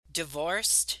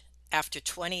Divorced after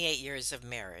 28 years of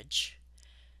marriage,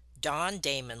 Dawn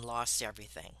Damon lost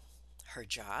everything: her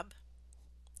job,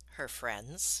 her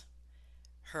friends,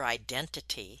 her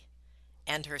identity,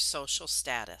 and her social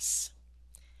status.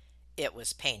 It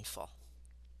was painful.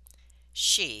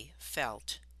 She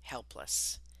felt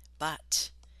helpless,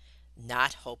 but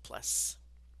not hopeless.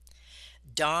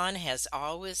 Dawn has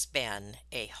always been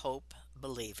a hope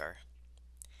believer.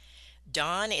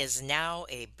 Dawn is now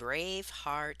a brave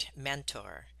heart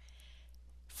mentor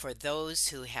for those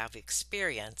who have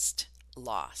experienced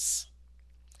loss.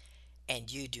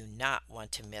 And you do not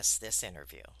want to miss this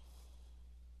interview.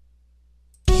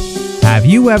 Have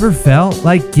you ever felt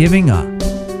like giving up,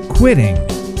 quitting,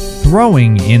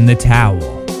 throwing in the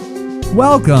towel?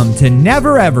 Welcome to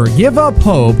Never Ever Give Up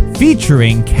Hope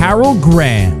featuring Carol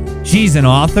Graham. She's an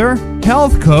author,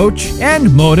 health coach, and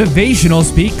motivational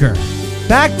speaker.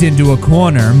 Backed into a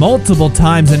corner multiple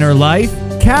times in her life,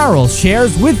 Carol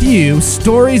shares with you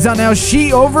stories on how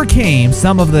she overcame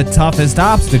some of the toughest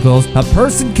obstacles a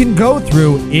person can go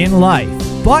through in life,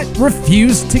 but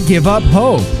refused to give up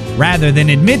hope. Rather than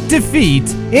admit defeat,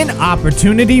 an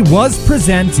opportunity was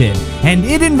presented, and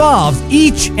it involves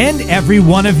each and every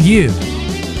one of you.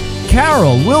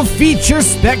 Carol will feature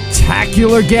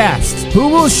spectacular guests who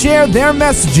will share their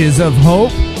messages of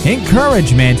hope,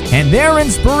 encouragement, and their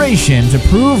inspiration to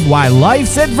prove why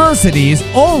life's adversities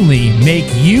only make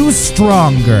you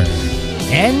stronger.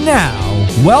 And now,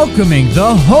 welcoming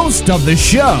the host of the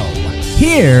show,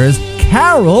 here's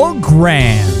Carol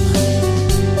Graham.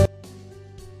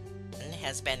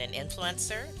 Has been an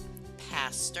influencer,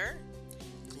 pastor,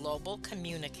 global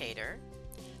communicator,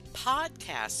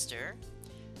 podcaster,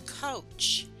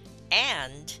 coach,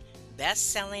 and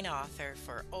best-selling author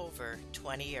for over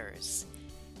 20 years.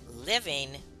 Living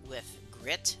with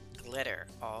Grit Glitter.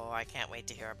 Oh, I can't wait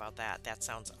to hear about that. That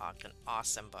sounds like an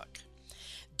awesome book.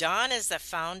 Dawn is the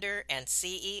founder and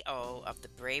CEO of The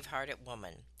Bravehearted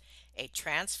Woman, a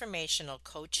transformational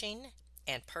coaching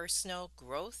and personal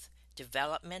growth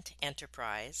development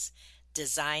enterprise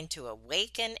designed to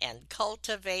awaken and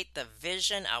cultivate the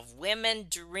vision of women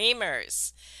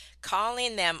dreamers,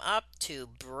 calling them up to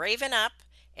braven up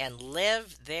and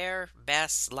live their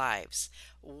best lives.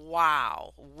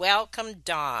 Wow. Welcome,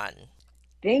 Dawn.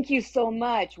 Thank you so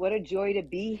much. What a joy to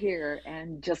be here.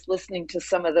 And just listening to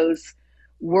some of those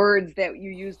words that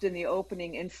you used in the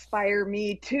opening inspire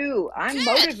me too. I'm Good.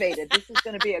 motivated. This is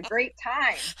going to be a great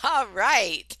time. All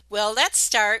right. Well, let's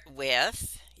start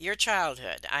with your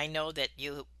childhood. I know that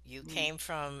you Mm, came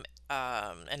from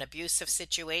an abusive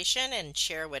situation, and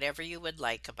share whatever you would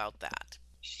like about that.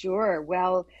 Sure.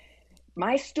 Well,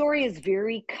 my story is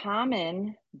very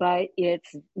common, but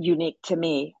it's unique to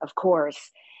me, of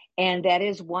course. And that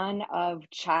is one of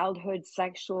childhood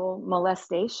sexual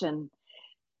molestation.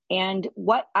 And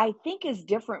what I think is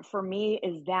different for me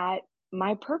is that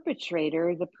my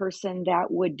perpetrator, the person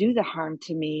that would do the harm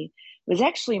to me, was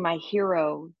actually my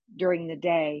hero during the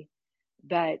day,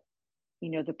 but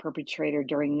the perpetrator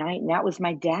during night, and that was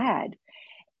my dad.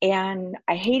 And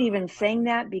I hate Oh, even wow. saying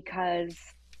that because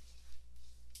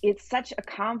it's such a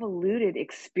convoluted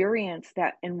experience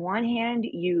that in one hand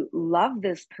you love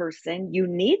this person, you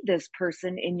need this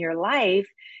person in your life,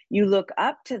 you look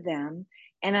up to them,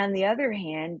 and on the other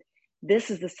hand, this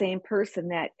is the same person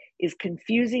that is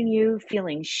confusing you,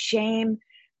 feeling shame,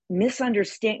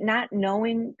 misunderstand, not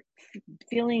knowing,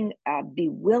 feeling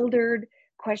bewildered,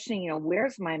 questioning,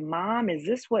 where's my mom, is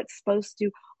this what's supposed to,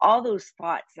 all those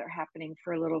thoughts are happening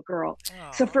for a little girl.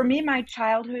 So for Oh, me, my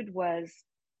childhood was,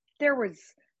 there was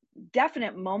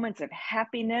definite moments of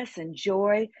happiness and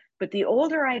joy. But the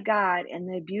older I got and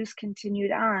the abuse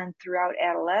continued on throughout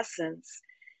adolescence,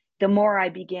 the more I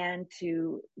began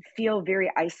to feel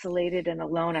very isolated and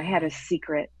alone. I had a mm.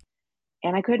 secret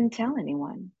and I couldn't tell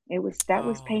anyone. That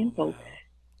was Oh, painful. wow.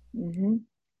 hmm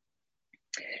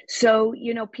So,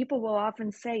 people will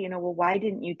often say, well, why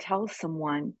didn't you tell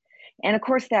someone? And of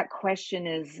course, that question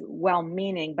is well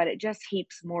meaning, but it just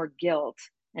heaps more guilt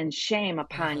and shame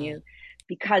upon Hmm. you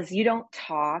because you don't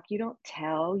talk, you don't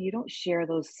tell, you don't share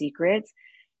those secrets.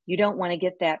 You don't want to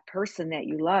get that person that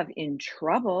you love in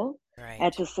trouble.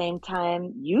 At Right. the same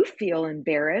time, you feel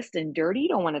embarrassed and dirty. You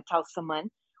don't want to tell someone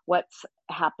what's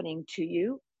happening to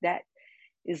you. That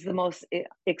is the most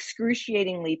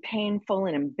excruciatingly painful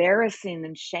and embarrassing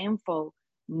and shameful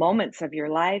moments of your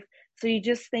life. So you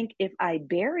just think if I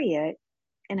bury it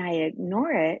and I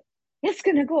ignore it, it's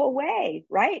going to go away,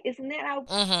 right? Isn't that how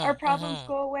our Mm-hmm. problems Mm-hmm.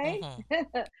 go away? Mm-hmm.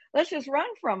 Let's just run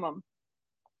from them.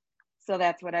 So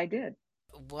that's what I did.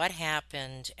 What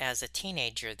happened as a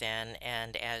teenager then,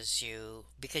 and as you,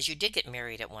 because you did get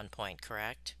married at one point,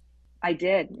 correct? I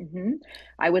did.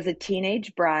 I was a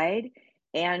teenage bride.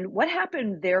 And what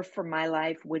happened there for my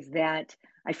life was that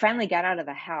I finally got out of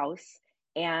the house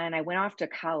and I went off to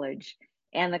college.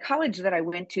 And the college that I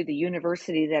went to, the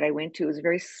university that I went to, was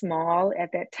very small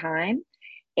at that time.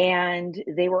 And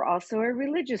they were also a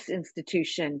religious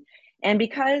institution. And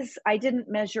because I didn't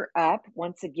measure up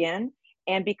once again,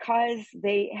 and because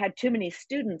they had too many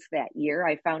students that year,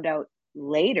 I found out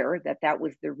later that that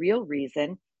was the real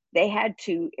reason. They had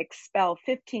to expel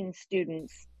 15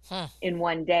 students Hmm. in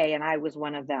one day, and I was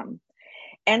one of them.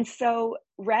 And so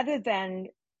rather than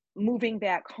moving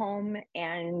back home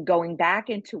and going back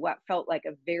into what felt like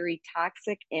a very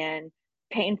toxic and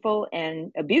painful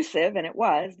and abusive, and it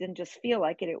was, didn't just feel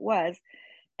like it was,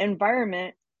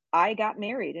 environment, I got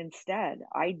married instead.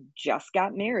 I just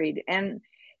got married. And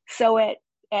so at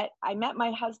I met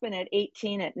my husband at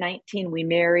 18, at 19 we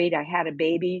married. I had a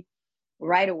baby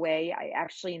right away. I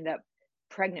actually ended up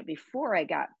pregnant before I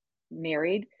got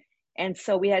married. And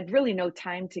so we had really no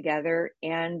time together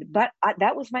and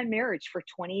that was my marriage for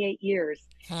 28 years.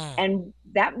 Hmm. And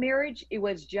that marriage, it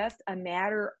was just a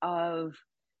matter of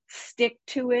stick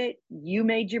to it. You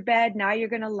made your bed, now you're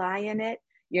going to lie in it.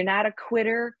 You're not a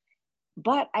quitter.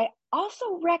 But I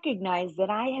also recognized that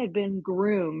I had been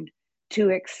groomed to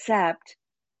accept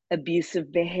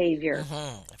abusive behavior.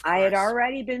 Of I had course.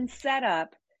 already been set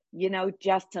up,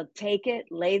 just to take it,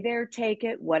 lay there, take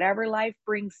it, whatever life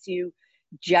brings to you,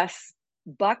 just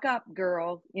buck up,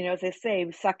 girl. As they say,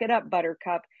 suck it up,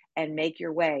 buttercup, and make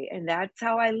your way. And that's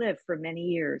how I lived for many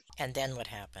years. And then what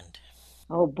happened?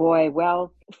 Oh boy.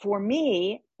 Well, for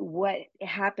me, what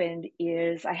happened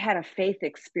is I had a faith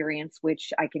experience,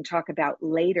 which I can talk about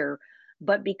later.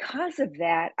 But because of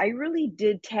that, I really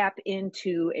did tap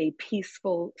into a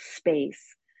peaceful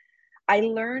space. I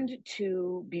learned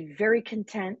to be very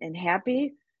content and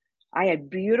happy. I had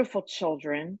beautiful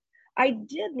children. I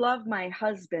did love my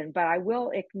husband, but I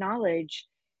will acknowledge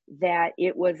that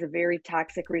it was a very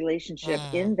toxic relationship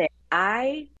Mm. in that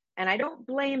and I don't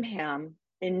blame him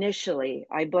initially.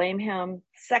 I blame him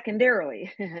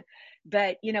secondarily.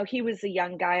 But, he was a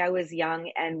young guy, I was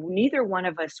young, and neither one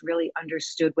of us really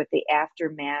understood what the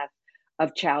aftermath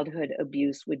of childhood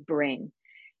abuse would bring.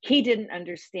 He didn't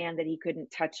understand that he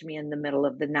couldn't touch me in the middle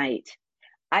of the night.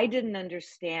 I didn't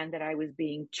understand that I was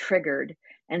being triggered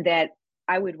and that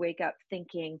I would wake up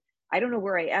thinking, I don't know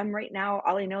where I am right now.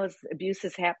 All I know is abuse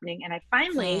is happening. And I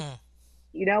finally, Hmm.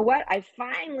 you know what? I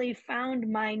finally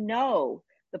found my no.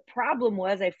 The problem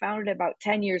was I found it about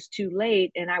 10 years too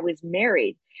late and I was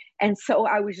married. And so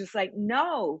I was just like,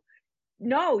 no,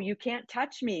 no, you can't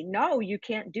touch me. No, you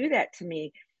can't do that to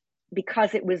me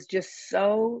because it was just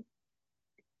so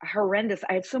horrendous.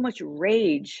 I had so much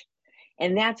rage.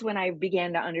 And that's when I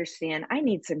began to understand I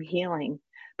need some healing.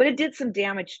 But it did some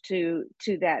damage to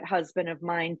that husband of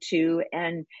mine too.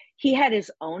 And he had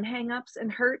his own hangups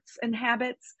and hurts and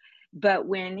habits. But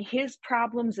when his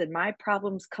problems and my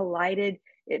problems collided,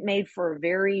 it made for a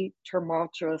very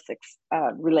tumultuous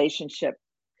relationship.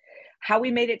 How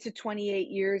we made it to 28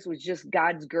 years was just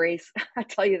God's grace, I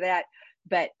tell you that.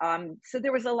 But so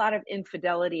there was a lot of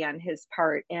infidelity on his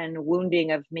part and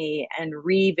wounding of me and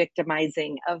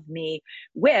re-victimizing of me,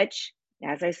 which,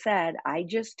 as I said, I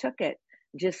just took it.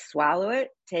 Just swallow it,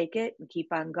 take it, and keep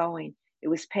on going. It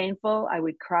was painful. I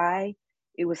would cry.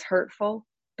 It was hurtful.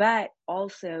 But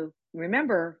also,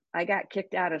 remember, I got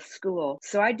kicked out of school.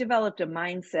 So I developed a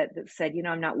mindset that said,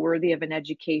 I'm not worthy of an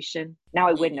education. Now,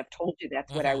 I wouldn't have told you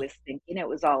that's what I Mm-hmm. was thinking. It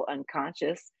was all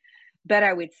unconscious. But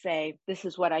I would say, this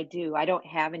is what I do. I don't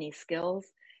have any skills.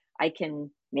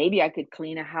 Maybe I could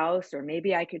clean a house or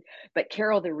maybe I could. But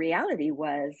Carol, the reality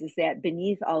is that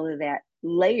beneath all of that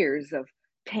layers of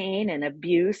pain and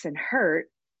abuse and hurt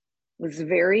was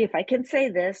very, if I can say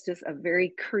this, just a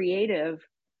very creative,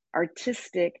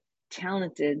 artistic,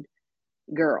 talented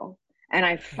girl. And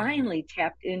I Mm. finally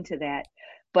tapped into that.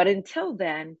 But until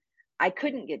then, I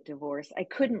couldn't get divorced. I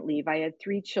couldn't leave. I had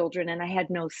 3 children and I had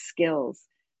no skills.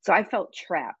 So I felt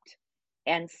trapped.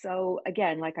 And so,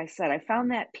 again, like I said, I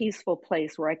found that peaceful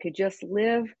place where I could just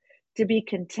live to be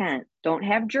content. Don't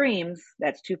have dreams,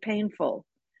 that's too painful.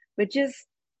 But just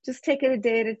take it a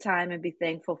day at a time and be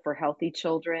thankful for healthy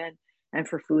children and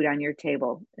for food on your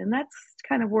table. And that's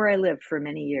kind of where I lived for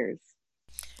many years.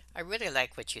 I really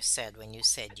like what you said when you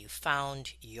said you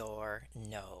found your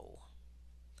no.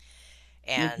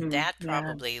 And that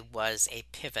Yeah. probably was a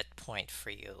pivot point for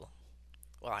you.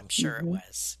 Well, I'm sure it hmm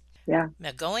was. Yeah.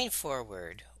 Now, going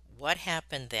forward, what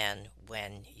happened then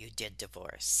when you did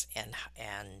divorce? And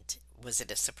was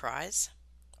it a surprise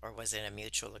or was it a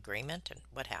mutual agreement? And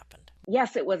what happened?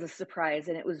 Yes, it was a surprise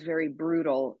and it was very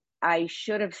brutal. I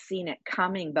should have seen it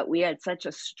coming, but we had such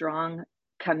a strong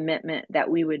commitment that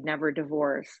we would never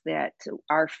divorce, that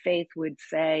our faith would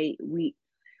say we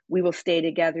will stay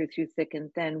together through thick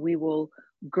and thin. We will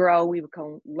grow, we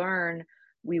will learn,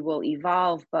 we will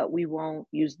evolve, but we won't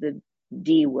use the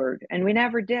D word. And we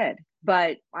never did.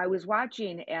 But I was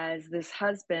watching as this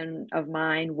husband of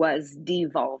mine was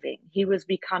devolving. He was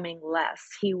becoming less.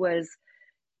 He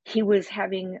was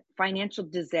having financial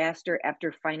disaster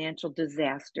after financial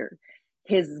disaster.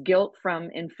 His guilt from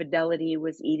infidelity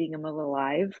was eating him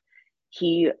alive.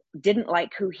 He didn't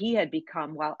like who he had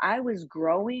become while I was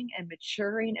growing and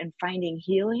maturing and finding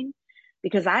healing,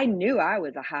 because I knew I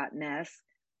was a hot mess,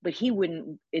 but he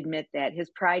wouldn't admit that. His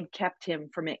pride kept him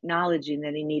from acknowledging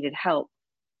that he needed help.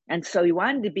 And so he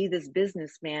wanted to be this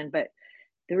businessman, but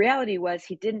the reality was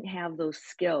he didn't have those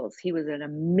skills. He was an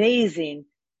amazing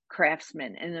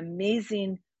craftsman, an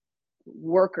amazing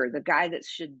worker, the guy that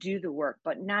should do the work,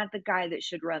 but not the guy that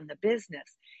should run the business.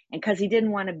 And because he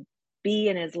didn't want to be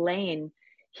in his lane,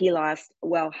 he lost,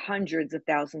 well, hundreds of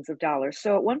thousands of dollars.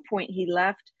 So at one point he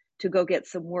left to go get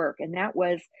some work. And that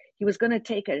was, he was going to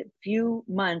take a few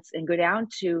months and go down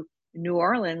to New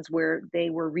Orleans, where they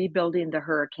were rebuilding the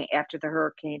hurricane after the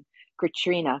Hurricane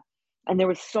Katrina. And there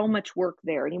was so much work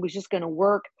there. And he was just going to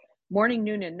work morning,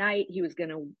 noon, and night. He was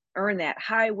going to earn that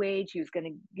high wage. He was going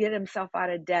to get himself out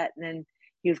of debt, and then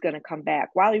he was going to come back.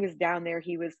 While he was down there,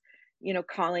 he was,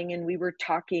 calling, and we were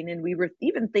talking, and we were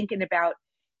even thinking about,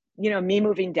 me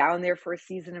moving down there for a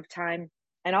season of time.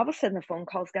 And all of a sudden the phone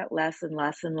calls got less and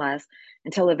less and less,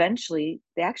 until eventually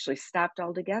they actually stopped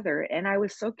altogether. And I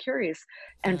was so curious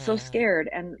and so Mm. scared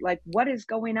and like, what is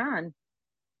going on?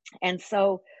 And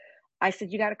so I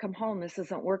said, you got to come home. This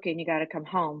isn't working. You got to come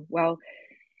home. Well,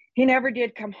 he never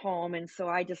did come home. And so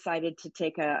I decided to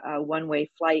take a one-way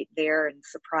flight there and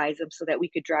surprise him so that we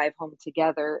could drive home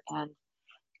together. And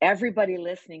everybody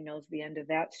listening knows the end of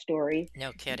that story.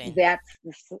 No kidding.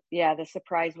 Yeah, the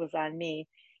surprise was on me.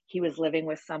 He was living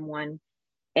with someone,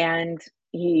 and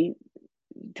he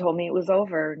told me it was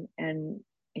over, and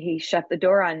he shut the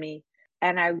door on me.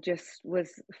 And I just was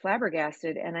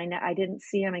flabbergasted. And I didn't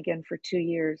see him again for 2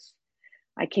 years.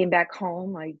 I came back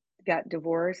home. I got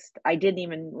divorced. I didn't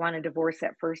even want a divorce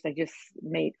at first. I just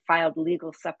filed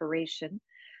legal separation.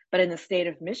 But in the state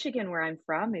of Michigan, where I'm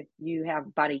from, if you have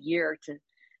about a year to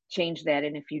change that,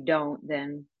 and if you don't,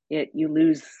 then you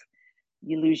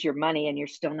lose your money, and you're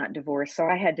still not divorced. So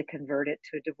I had to convert it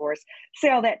to a divorce. Say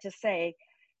all that to say,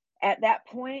 at that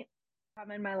point,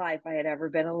 time in my life, I had ever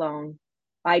been alone.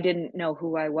 I didn't know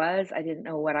who I was. I didn't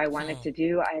know what I wanted Hmm. to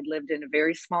do. I had lived in a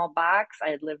very small box. I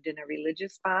had lived in a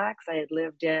religious box. I had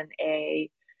lived in a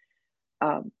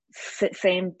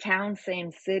same town,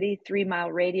 same city, 3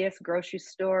 mile radius, grocery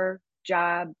store,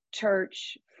 job,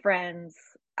 church, friends.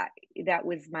 That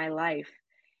was my life.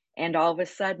 And all of a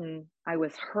sudden, I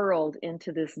was hurled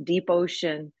into this deep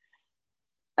ocean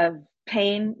of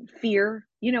pain, fear.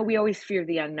 We always fear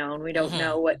the unknown. We don't Hmm.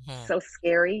 know what's Hmm. so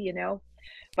scary.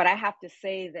 But I have to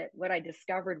say that what I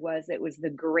discovered was it was the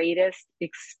greatest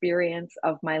experience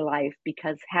of my life,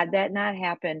 because had that not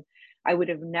happened, I would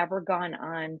have never gone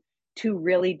on to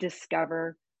really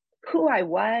discover who I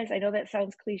was. I know that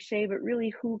sounds cliche, but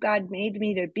really who God made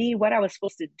me to be, what I was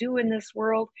supposed to do in this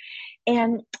world.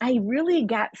 And I really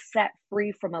got set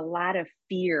free from a lot of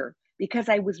fear, because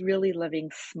I was really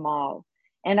living small,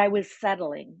 and I was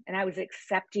settling, and I was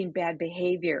accepting bad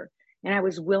behavior, and I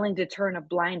was willing to turn a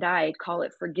blind eye, call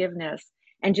it forgiveness,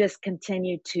 and just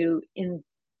continue to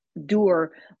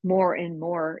endure more and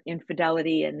more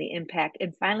infidelity and the impact.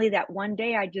 And finally, that one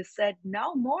day, I just said,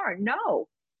 no more, no,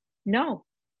 no.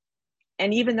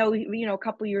 And even though, a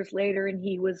couple years later, and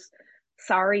he was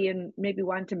sorry and maybe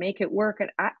wanted to make it work, and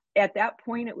at that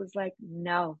point, it was like,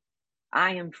 no,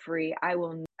 I am free. I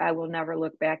will never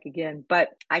look back again. But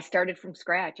I started from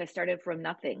scratch. I started from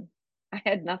nothing. I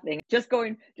had nothing. Just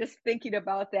thinking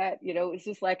about that, it's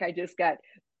just like I just got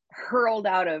hurled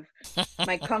out of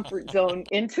my comfort zone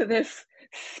into this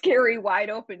scary wide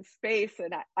open space,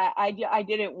 and I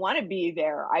didn't want to be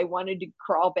there. I wanted to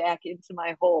crawl back into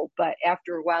my hole, but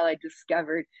after a while I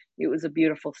discovered it was a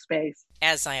beautiful space.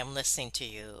 As I am listening to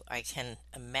you, I can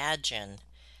imagine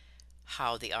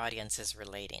how the audience is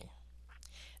relating.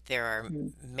 There are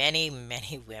Mm. many,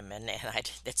 many women,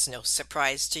 and it's no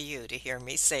surprise to you to hear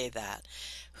me say that,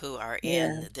 who are Yeah.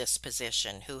 in this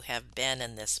position, who have been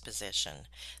in this position.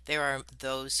 There are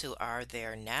those who are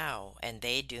there now, and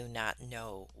they do not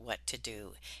know what to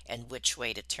do and which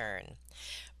way to turn.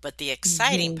 But the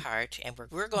exciting Hmm. part, and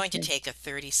we're going to Okay. take a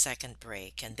 30-second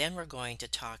break, and then we're going to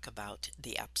talk about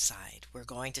the upside. We're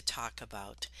going to talk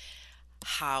about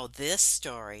how this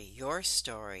story, your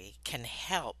story, can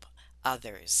help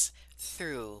others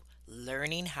through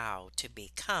learning how to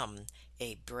become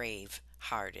a brave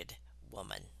hearted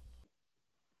woman.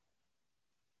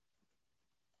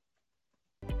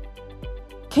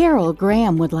 Carol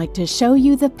Graham would like to show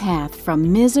you the path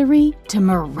from misery to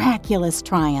miraculous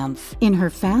triumph in her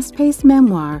fast-paced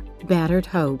memoir, Battered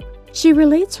Hope. She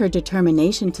relates her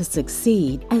determination to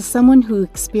succeed as someone who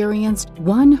experienced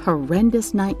one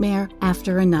horrendous nightmare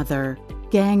after another.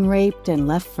 Gang raped and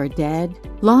left for dead,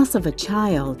 loss of a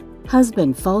child,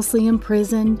 husband falsely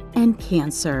imprisoned, and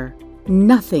cancer.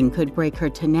 Nothing could break her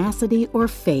tenacity or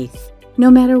faith. No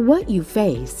matter what you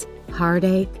face,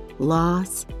 heartache,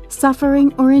 loss,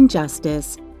 suffering, or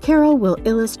injustice, Carol will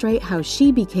illustrate how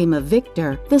she became a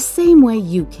victor the same way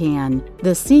you can.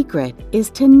 The secret is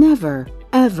to never,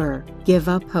 ever give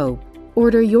up hope.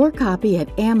 Order your copy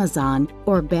at Amazon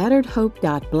or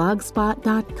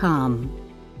batteredhope.blogspot.com.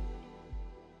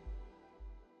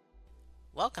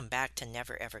 Welcome back to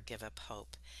Never Ever Give Up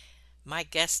Hope. My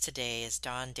guest today is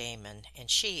Dawn Damon, and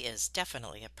she is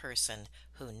definitely a person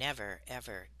who never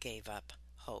ever gave up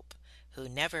hope, who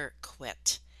never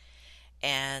quit.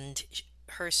 And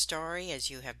her story, as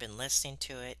you have been listening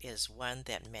to it, is one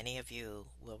that many of you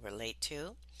will relate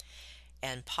to,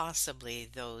 and possibly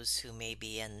those who may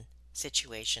be in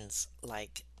situations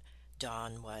like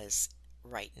Dawn was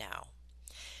right now.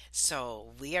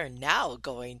 So we are now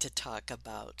going to talk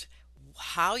about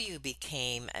how you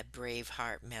became a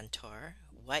Braveheart mentor,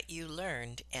 what you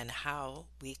learned, and how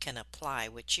we can apply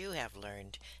what you have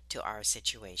learned to our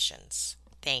situations.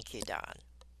 Thank you, Dawn.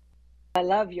 I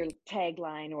love your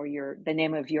tagline or the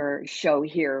name of your show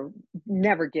here.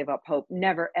 Never give up hope.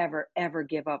 Never, ever, ever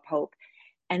give up hope.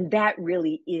 And that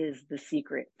really is the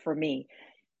secret for me.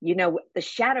 You know, the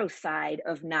shadow side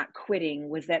of not quitting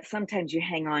was that sometimes you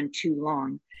hang on too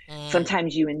long.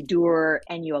 Sometimes you endure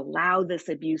and you allow this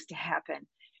abuse to happen.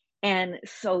 And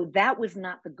so that was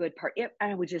not the good part.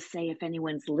 I would just say, if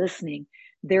anyone's listening,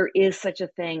 there is such a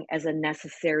thing as a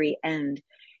necessary end.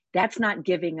 That's not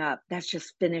giving up. That's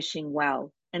just finishing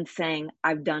well and saying,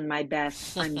 I've done my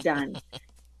best. I'm done.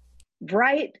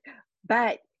 Right?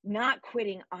 But not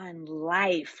quitting on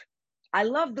life. I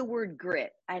love the word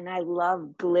grit and I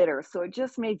love glitter. So it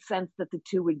just made sense that the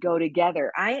two would go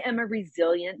together. I am a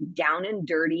resilient, down and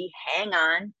dirty, hang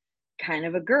on kind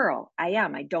of a girl. I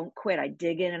am. I don't quit. I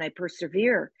dig in and I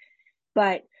persevere.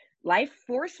 But life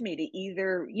forced me to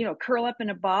either, curl up in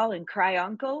a ball and cry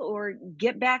uncle or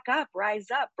get back up,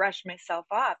 rise up, brush myself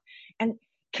off. And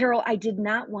Carol, I did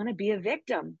not want to be a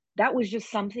victim. That was just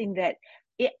something that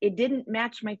it didn't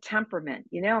match my temperament.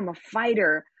 I'm a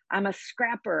fighter. I'm a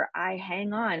scrapper. I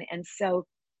hang on. And so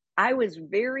I was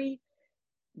very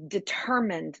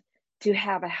determined to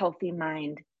have a healthy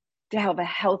mind, to have a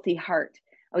healthy heart.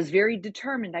 I was very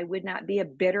determined. I would not be a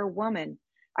bitter woman.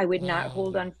 I would not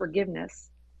hold unforgiveness.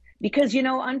 Because,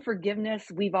 unforgiveness,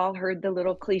 we've all heard the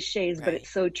little cliches, but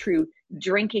it's so true.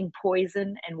 Drinking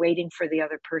poison and waiting for the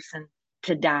other person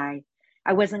to die.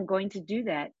 I wasn't going to do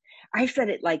that. I said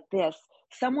it like this.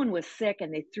 Someone was sick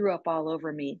and they threw up all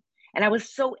over me. And I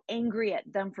was so angry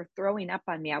at them for throwing up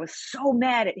on me. I was so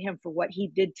mad at him for what he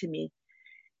did to me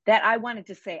that I wanted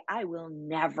to say, I will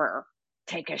never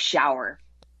take a shower.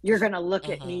 You're going to look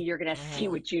at me. You're going to see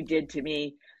what you did to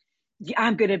me.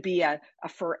 I'm going to be a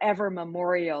forever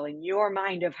memorial in your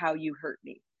mind of how you hurt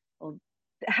me. Well,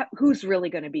 who's really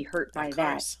going to be hurt by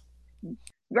that?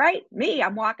 Right? Me,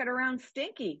 I'm walking around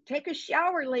stinky. Take a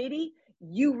shower, lady.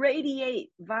 You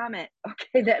radiate vomit.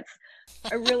 Okay, that's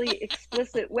a really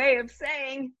explicit way of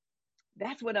saying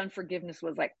that's what unforgiveness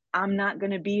was like. I'm not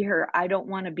going to be her. I don't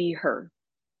want to be her.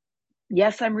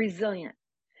 Yes, I'm resilient.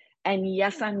 And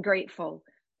yes, I'm grateful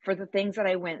for the things that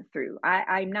I went through.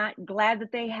 I'm not glad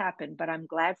that they happened, but I'm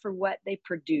glad for what they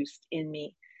produced in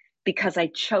me because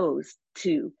I chose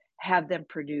to have them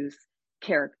produce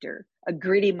character, a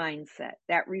gritty mindset,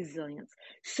 that resilience.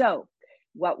 So,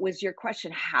 what was your question?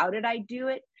 How did I do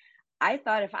it? I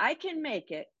thought if I can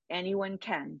make it, anyone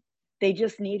can. They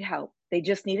just need help. They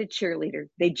just need a cheerleader.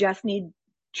 They just need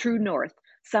true north,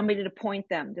 somebody to point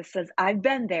them that says, I've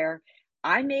been there.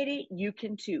 I made it. You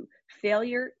can too.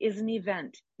 Failure is an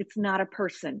event. It's not a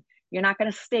person. You're not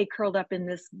going to stay curled up in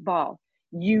this ball.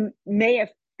 You may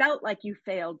have felt like you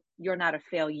failed. You're not a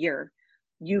failure.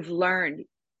 You've learned,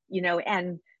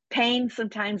 and pain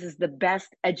sometimes is the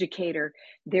best educator.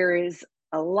 There is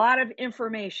a lot of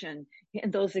information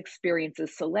in those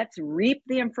experiences. So let's reap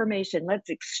the information. Let's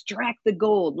extract the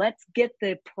gold. Let's get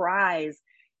the prize,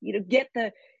 get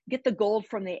the gold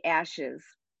from the ashes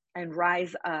and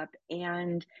rise up.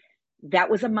 And that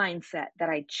was a mindset that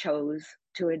I chose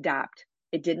to adopt.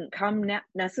 It didn't come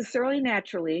necessarily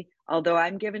naturally, although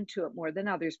I'm given to it more than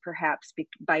others, perhaps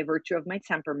by virtue of my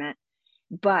temperament.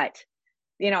 But,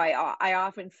 I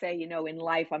often say, in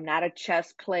life, I'm not a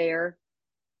chess player.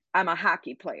 I'm a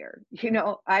hockey player.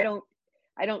 I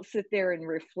don't sit there and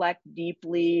reflect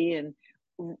deeply and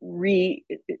rehash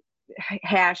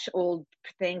old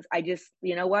things. I just,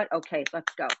 you know what? Okay,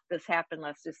 let's go. This happened.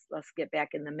 Let's get back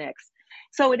in the mix.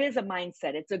 So it is a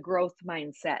mindset. It's a growth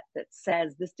mindset that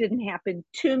says this didn't happen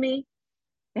to me.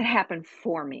 It happened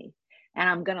for me. And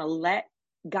I'm going to let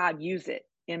God use it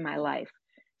in my life.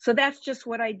 So that's just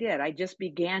what I did. I just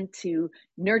began to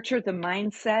nurture the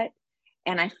mindset,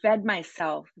 and I fed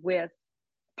myself with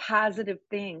positive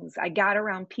things. I got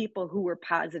around people who were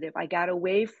positive. I got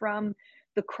away from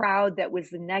the crowd that was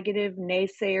the negative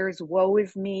naysayers, woe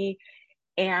is me.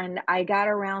 And I got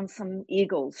around some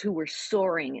eagles who were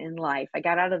soaring in life. I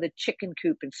got out of the chicken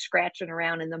coop and scratching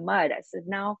around in the mud. I said,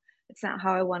 no, it's not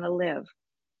how I want to live.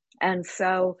 And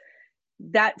so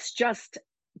that's just,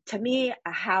 to me,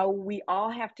 how we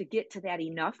all have to get to that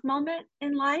enough moment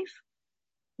in life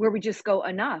where we just go,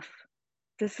 enough.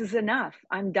 This is enough.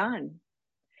 I'm done.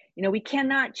 We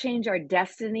cannot change our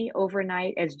destiny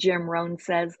overnight, as Jim Rohn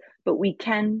says, but we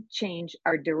can change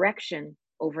our direction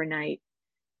overnight.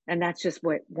 And that's just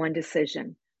one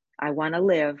decision. I want to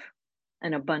live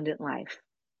an abundant life.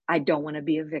 I don't want to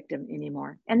be a victim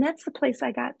anymore. And that's the place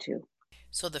I got to.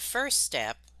 So the first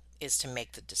step is to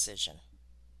make the decision.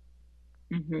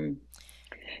 Mm-hmm.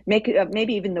 Make it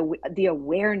maybe even the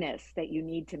awareness that you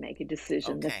need to make a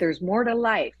decision, that there's more to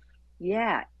life.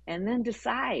 Yeah. And then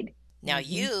decide. Now,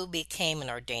 you became an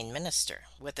ordained minister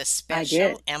with a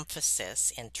special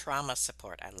emphasis in trauma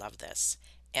support. I love this.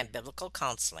 And biblical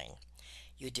counseling.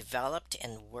 You developed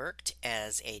and worked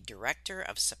as a director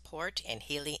of support and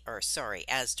healing,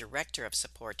 as director of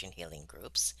support and healing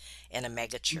groups in a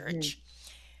mega church.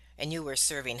 And you were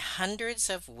serving hundreds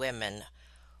of women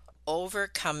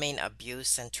overcoming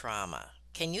abuse and trauma.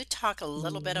 Can you talk a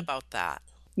little bit about that?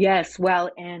 Yes.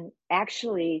 Well, and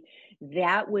actually,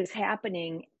 that was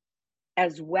happening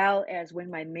as well as when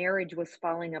my marriage was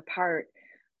falling apart.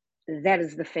 That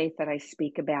is the faith that I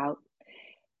speak about.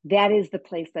 That is the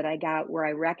place that I got where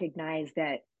I recognized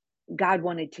that God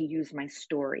wanted to use my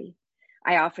story.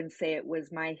 I often say it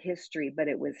was my history, but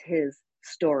it was his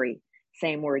story.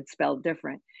 Same word spelled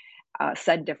different,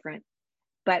 said different.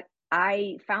 But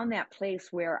I found that place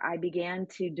where I began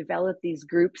to develop these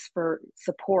groups for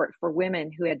support for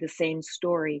women who had the same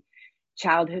story: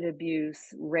 childhood abuse,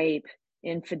 rape,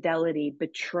 infidelity,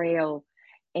 betrayal.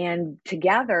 And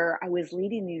together I was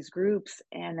leading these groups,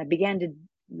 and I began to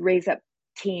raise up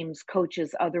teams,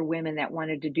 coaches, other women that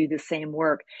wanted to do the same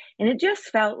work. And it just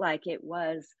felt like it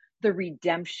was the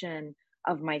redemption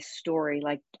of my story.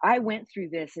 Like, I went through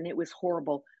this and it was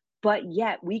horrible, but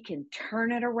yet we can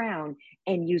turn it around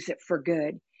and use it for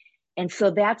good. And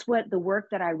so that's what the work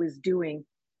that I was doing.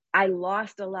 I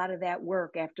lost a lot of that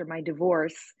work after my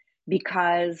divorce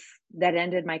because that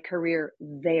ended my career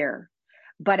there.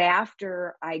 But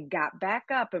after I got back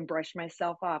up and brushed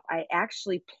myself off, I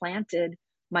actually planted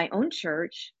my own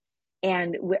church,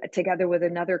 and together with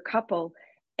another couple,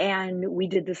 and we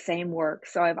did the same work.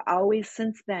 So I've always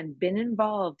since then been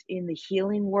involved in the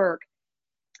healing work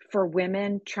for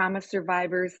women, trauma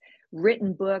survivors,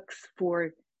 written books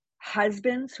for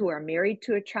husbands who are married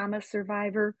to a trauma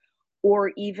survivor,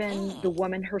 or even the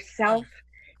woman herself.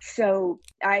 So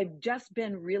I've just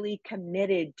been really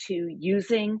committed to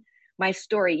using my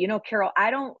story. Carol, I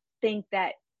don't think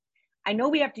that, I know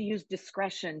we have to use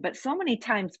discretion, but so many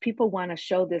times people want to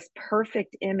show this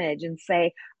perfect image and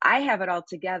say, I have it all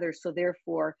together, so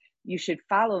therefore you should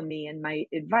follow me and my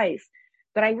advice.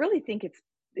 But I really think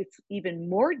it's even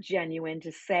more genuine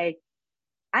to say,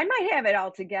 I might have it all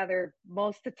together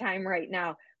most of the time right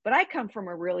now, but I come from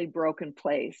a really broken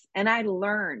place, and I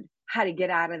learned how to get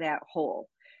out of that hole.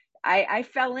 I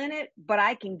fell in it, but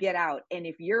I can get out. And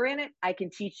if you're in it, I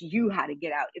can teach you how to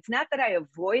get out. It's not that I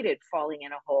avoided falling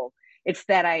in a hole. It's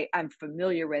that I'm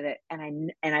familiar with it,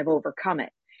 and I've overcome it.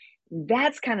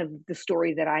 That's kind of the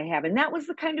story that I have. And that was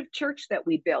the kind of church that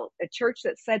we built, a church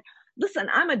that said, listen,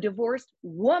 I'm a divorced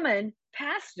woman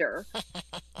pastor,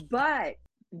 but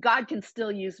God can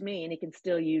still use me, and he can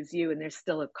still use you. And there's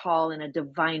still a call and a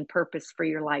divine purpose for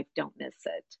your life. Don't miss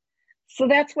it. So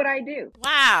that's what I do.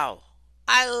 Wow.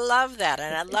 I love that.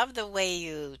 And I love the way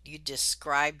you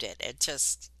described it. It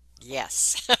just,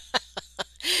 yes.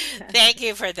 Thank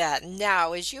you for that.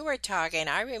 Now, as you were talking,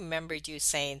 I remembered you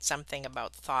saying something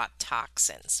about thought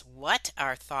toxins. What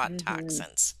are thought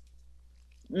toxins?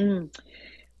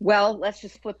 Well, let's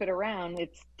just flip it around.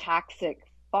 It's toxic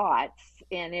thoughts,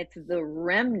 and it's the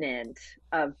remnant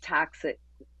of toxic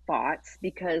thoughts,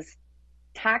 because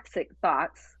toxic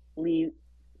thoughts leave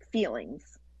feelings,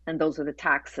 and those are the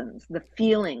toxins, the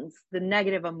feelings, the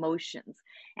negative emotions.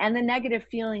 And the negative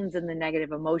feelings and the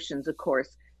negative emotions, of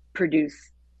course,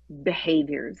 produce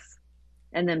behaviors,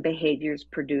 and then behaviors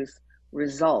produce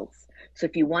results. So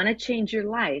if you want to change your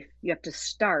life, you have to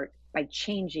start by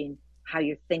changing how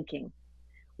you're thinking,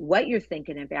 what you're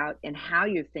thinking about, and how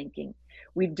you're thinking.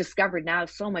 We've discovered now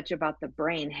so much about the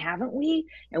brain, haven't we?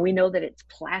 And we know that it's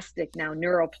plastic now,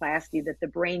 neuroplasty, that the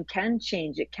brain can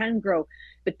change, it can grow,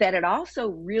 but that it also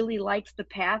really likes the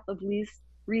path of least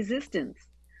resistance.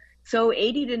 So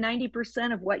 80 to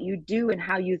 90% of what you do and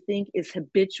how you think is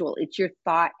habitual. It's your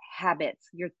thought habits,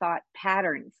 your thought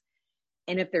patterns.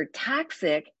 And if they're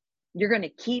toxic, you're going to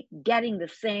keep getting the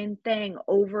same thing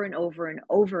over and over and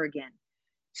over again.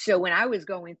 So when I was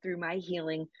going through my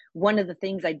healing, one of the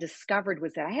things I discovered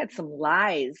was that I had some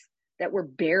lies that were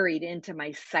buried into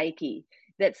my psyche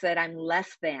that said I'm less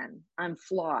than, I'm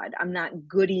flawed, I'm not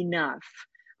good enough,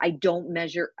 I don't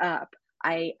measure up,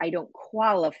 I don't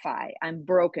qualify, I'm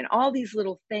broken. All these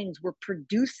little things were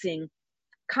producing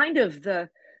kind of the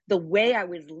way I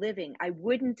was living. I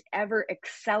wouldn't ever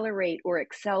accelerate or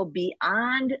excel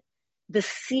beyond the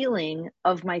ceiling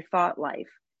of my thought life.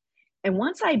 And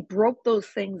once I broke those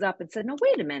things up and said, no,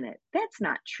 wait a minute, that's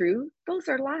not true. Those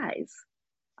are lies.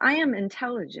 I am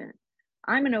intelligent.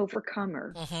 I'm an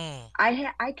overcomer. Mm-hmm.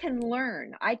 I can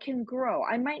learn. I can grow.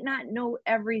 I might not know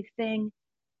everything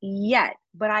yet,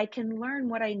 but I can learn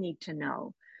what I need to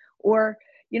know. Or,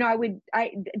 I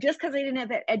just because I didn't have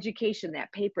that education,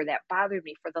 that paper, that bothered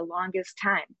me for the longest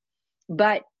time.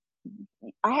 But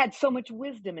I had so much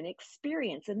wisdom and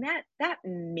experience, and that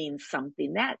means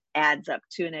something. That adds up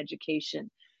to an education.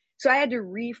 So I had to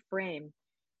reframe.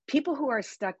 People who are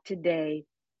stuck today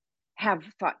have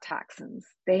thought toxins.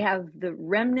 They have the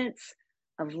remnants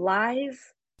of lies.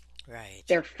 Right.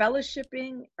 They're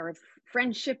fellowshipping or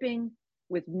friendshipping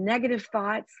with negative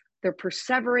thoughts. They're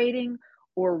perseverating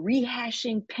or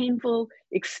rehashing painful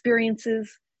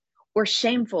experiences, or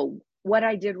shameful, what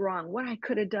I did wrong, what I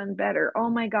could have done better. Oh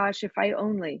my gosh, if I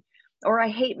only, or I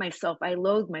hate myself, I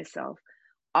loathe myself.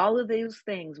 All of those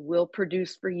things will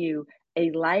produce for you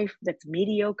a life that's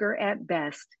mediocre at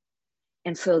best.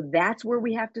 And so that's where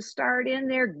we have to start in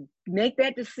there, make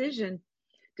that decision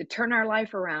to turn our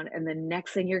life around. And the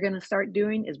next thing you're going to start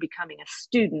doing is becoming a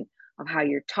student of how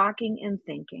you're talking and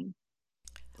thinking.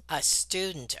 A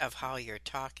student of how you're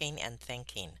talking and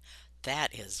thinking.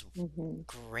 That is Mm-hmm.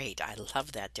 great. I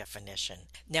love that definition.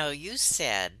 Now, you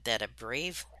said that a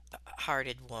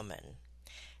brave-hearted woman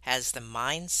has the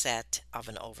mindset of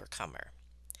an overcomer,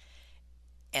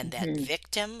 and that Mm-hmm.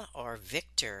 victim or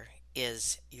victor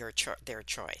is their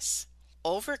choice.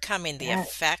 Overcoming the Yeah.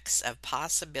 effects of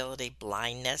possibility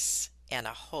blindness and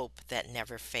a hope that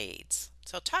never fades.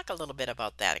 So, talk a little bit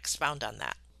about that. Expound on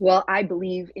that. Well, I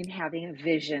believe in having a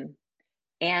vision.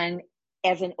 And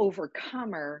as an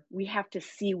overcomer, we have to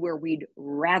see where we'd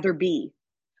rather be,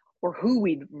 or who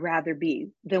we'd rather be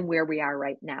than where we are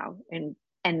right now, and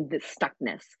the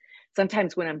stuckness.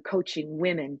 Sometimes when I'm coaching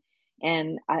women,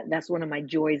 and that's one of my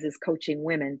joys, is coaching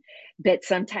women, that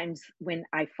sometimes when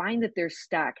I find that they're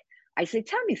stuck, I say,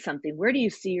 tell me something. Where do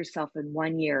you see yourself in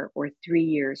 1 year or 3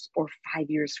 years or 5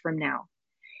 years from now?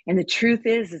 And the truth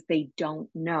is they don't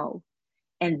know.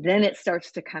 And then it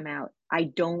starts to come out. I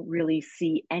don't really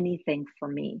see anything for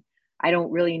me. I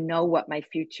don't really know what my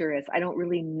future is. I don't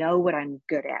really know what I'm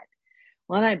good at.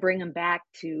 Well, I bring them back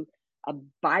to a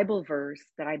Bible verse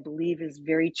that I believe is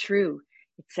very true.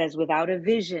 It says, without a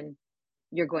vision,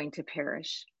 you're going to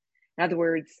perish. In other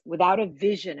words, without a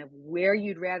vision of where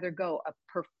you'd rather go, a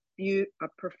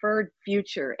preferred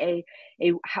future,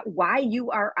 why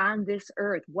you are on this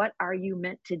earth, what are you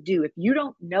meant to do? If you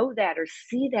don't know that or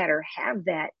see that or have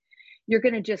that, you're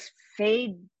going to just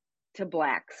fade to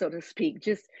black, so to speak,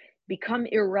 just become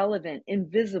irrelevant,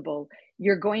 invisible.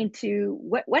 You're going to,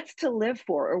 what's to live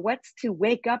for, or what's to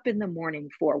wake up in the morning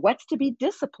for, what's to be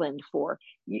disciplined for.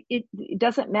 It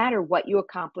doesn't matter what you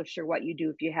accomplish or what you do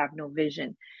if you have no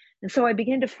vision. And so I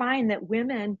begin to find that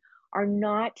women are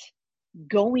not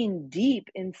going deep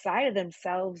inside of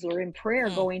themselves or in prayer,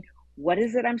 Hmm. going, what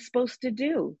is it I'm supposed to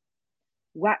do?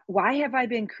 Why have I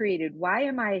been created? Why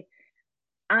am I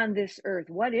on this earth?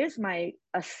 What is my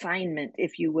assignment,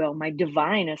 if you will, my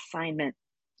divine assignment?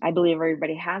 I believe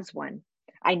everybody has one.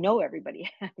 I know everybody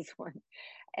has one.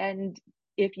 And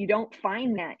if you don't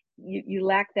find that, you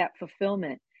lack that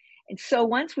fulfillment. And so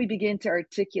once we begin to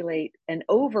articulate, an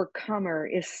overcomer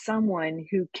is someone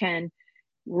who can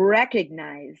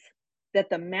recognize that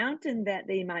the mountain that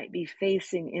they might be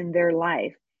facing in their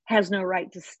life has no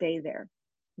right to stay there.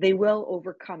 They will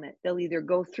overcome it. They'll either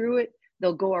go through it,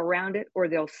 they'll go around it, or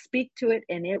they'll speak to it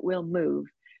and it will move.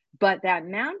 But that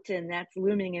mountain that's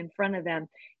looming in front of them,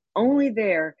 only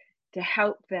there to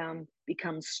help them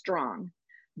become strong.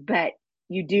 But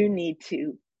you do need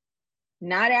to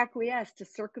not acquiesce to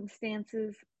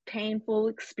circumstances, painful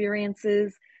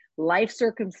experiences, life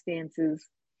circumstances.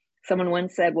 Someone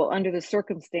once said, well, under the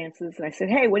circumstances. And I said,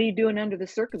 hey, what are you doing under the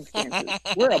circumstances?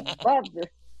 We're above the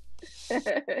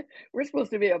we're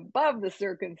supposed to be above the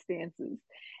circumstances.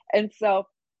 And so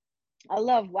I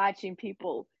love watching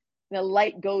people, the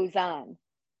light goes on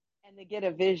and they get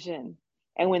a vision.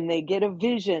 And when they get a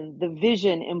vision, the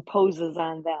vision imposes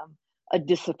on them a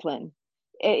discipline.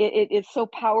 It's so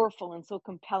powerful and so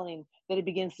compelling that it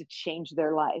begins to change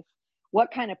their life. What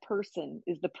kind of person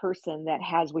is the person that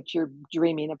has what you're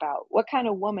dreaming about? What kind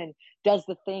of woman does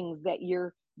the things that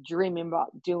you're dreaming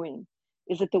about doing?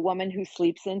 Is it the woman who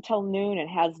sleeps until noon and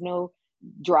has no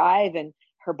drive and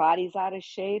her body's out of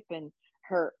shape and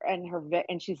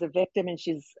she's a victim and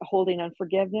she's holding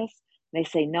unforgiveness? And they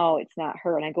say, no, it's not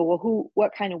her. And I go, well,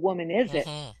 what kind of woman is it?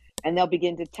 And they'll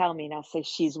begin to tell me, and I'll say,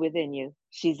 she's within you.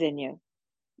 She's in you.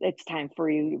 It's time for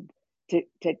you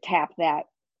to tap that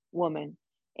woman.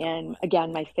 And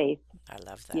again, my faith. I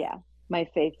love that. Yeah. My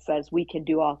faith says we can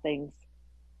do all things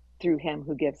through him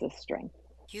who gives us strength.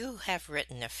 You have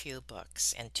written a few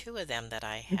books, and two of them that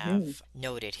I have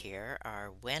noted here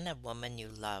are When a Woman You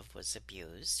Love Was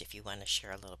Abused, if you want to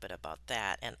share a little bit about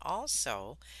that, and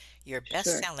also your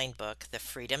best-selling book, The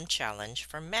Freedom Challenge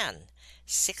for Men,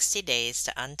 60 Days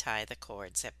to Untie the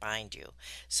Cords That Bind You.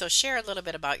 So share a little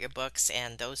bit about your books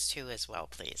and those two as well,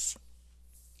 please.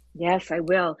 Yes, I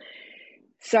will.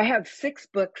 So I have 6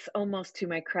 books almost to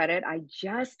my credit. I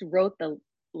just wrote the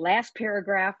last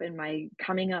paragraph in my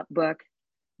coming up book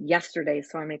yesterday,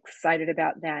 so I'm excited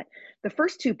about that. The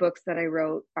first 2 books that I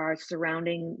wrote are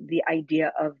surrounding the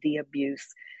idea of the abuse.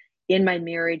 In my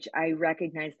marriage, I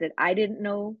recognized that I didn't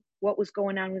know what was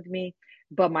going on with me,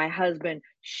 but my husband,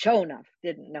 sure enough,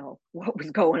 didn't know what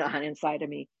was going on inside of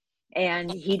me.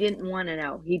 And he didn't want to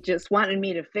know. He just wanted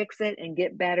me to fix it and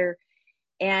get better.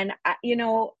 And,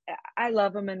 I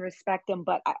love him and respect him,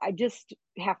 but I just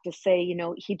have to say,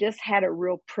 he just had a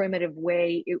real primitive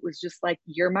way. It was just like,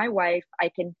 you're my wife. I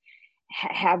can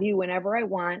have you whenever I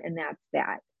want. And that's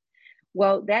that.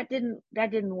 Well, that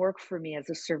didn't work for me as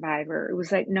a survivor. It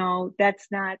was like, no, that's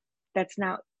not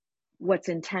what's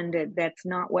intended. That's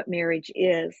not what marriage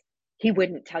is. He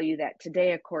wouldn't tell you that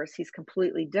today. Of course, he's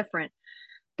completely different,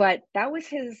 but that was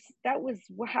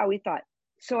how he thought.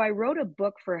 So I wrote a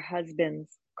book for husbands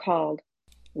called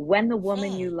When the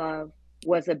Woman You Love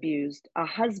Was Abused, a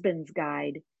husband's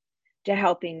guide to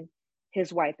helping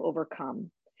his wife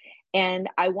overcome. And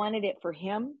I wanted it for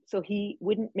him so he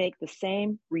wouldn't make the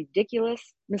same ridiculous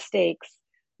mistakes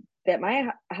that my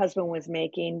husband was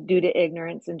making due to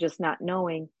ignorance and just not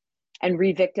knowing, and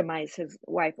re-victimize his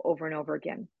wife over and over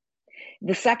again.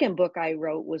 The second book I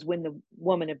wrote was When the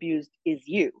Woman Abused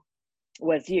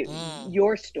Was You,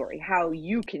 your story, how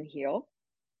you can heal.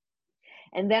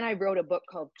 And then I wrote a book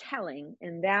called Telling,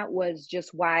 and that was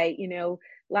just why, a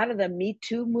lot of the Me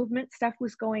Too movement stuff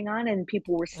was going on, and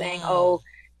people were saying, oh,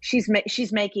 she's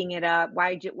making it up.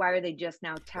 Why are they just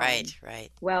now telling? Right.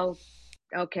 Well,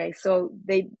 okay, so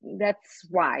that's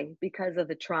why, because of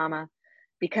the trauma,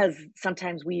 because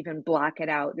sometimes we even block it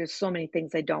out. There's so many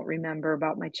things I don't remember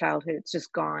about my childhood. It's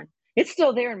just gone. It's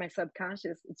still there in my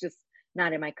subconscious. It's just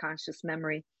not in my conscious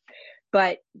memory.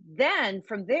 But then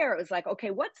from there, it was like,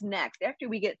 okay, what's next? After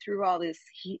we get through all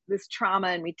this trauma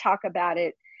and we talk about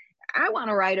it, I want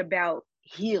to write about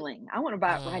healing. I want to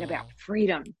write about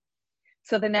freedom.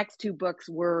 So the next 2 books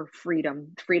were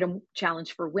Freedom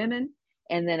Challenge for Women.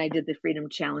 And then I did the Freedom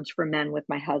Challenge for Men with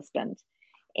my husband.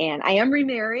 And I am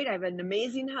remarried. I have an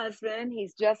amazing husband.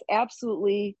 He's just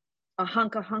absolutely a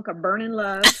hunk of burning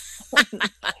love.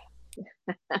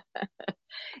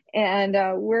 And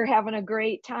we're having a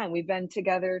great time. We've been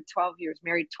together 12 years,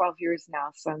 married 12 years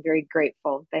now. So I'm very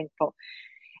grateful and thankful.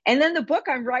 And then the book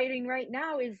I'm writing right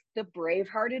now is The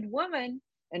Brave-Hearted Woman,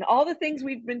 and all the things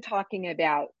we've been talking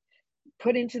about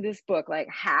put into this book. Like,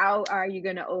 how are you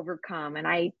going to overcome? And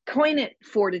I coin it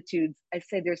fortitudes. I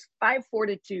say there's 5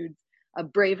 fortitudes a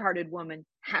brave-hearted woman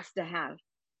has to have.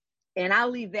 And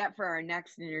I'll leave that for our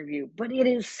next interview. But it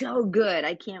is so good.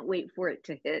 I can't wait for it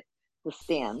to hit the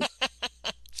stands.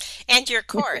 And your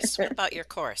course. What about your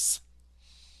course?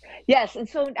 Yes. And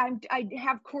so I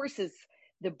have courses.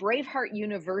 The Braveheart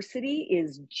University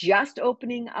is just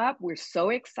opening up. We're so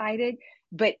excited.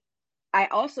 But I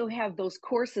also have those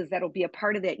courses that'll be a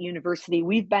part of that university.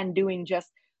 We've been doing just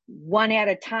one at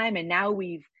a time, and now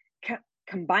we've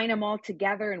combined them all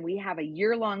together, and we have a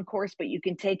year-long course, but you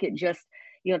can take it just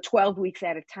 12 weeks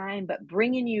at a time, but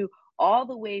bringing you all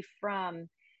the way from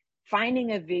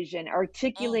finding a vision,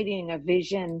 articulating a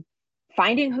vision,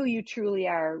 finding who you truly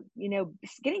are,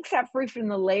 getting set free from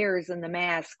the layers and the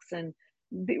masks, and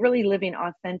really living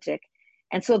authentic.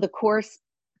 And so the course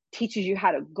teaches you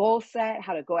how to goal set,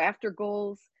 how to go after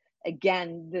goals.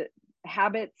 Again, the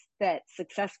habits that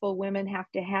successful women have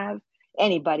to have,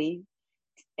 anybody,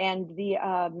 and the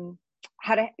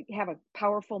how to have a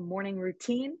powerful morning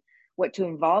routine, what to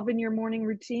involve in your morning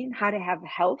routine, how to have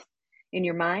health in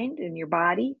your mind and your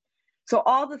body. So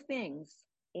all the things,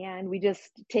 and we just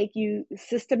take you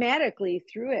systematically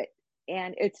through it.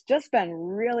 And it's just been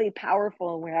really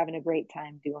powerful, and we're having a great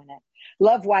time doing it.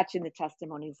 Love watching the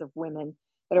testimonies of women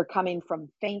that are coming from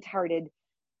faint-hearted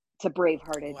to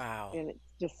brave-hearted. Wow. And it's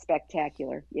just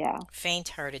spectacular. Yeah.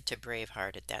 Faint-hearted to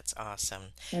brave-hearted. That's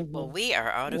awesome. Mm-hmm. Well, we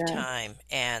are out of time,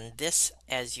 and this,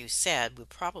 as you said, we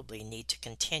probably need to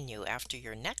continue after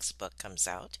your next book comes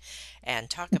out and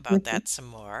talk about that some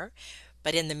more.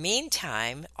 But in the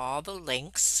meantime, all the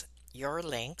links, your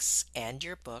links and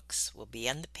your books will be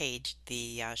on the page,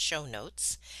 the show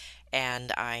notes,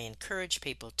 and I encourage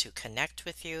people to connect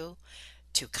with you,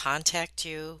 to contact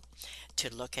you,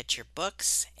 to look at your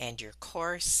books and your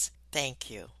course. Thank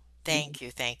you. Thank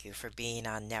you for being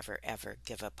on Never Ever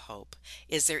Give Up Hope.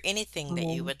 Is there anything that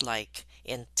you would like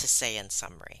to say in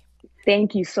summary?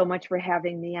 Thank you so much for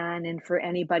having me on, and for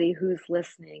anybody who's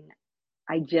listening.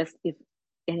 If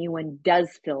anyone does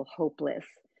feel hopeless,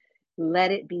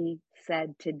 let it be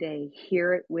said today.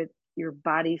 Hear it with your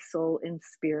body, soul, and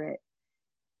spirit.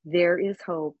 There is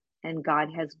hope, and God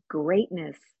has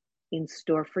greatness in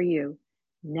store for you.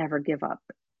 Never give up.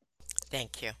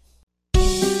 Thank you.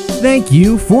 Thank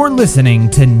you for listening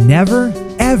to Never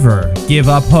Ever Give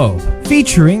Up Hope,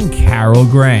 featuring Carol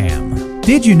Graham.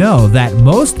 Did you know that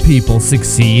most people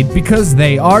succeed because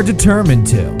they are determined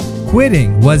to?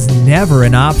 Quitting was never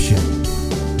an option.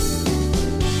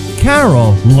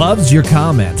 Carol loves your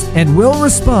comments and will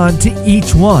respond to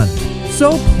each one.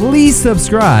 So please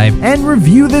subscribe and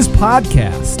review this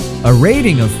podcast. A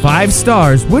rating of 5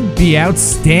 stars would be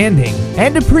outstanding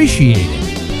and appreciated.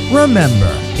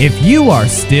 Remember, if you are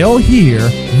still here,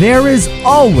 there is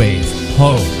always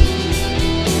hope.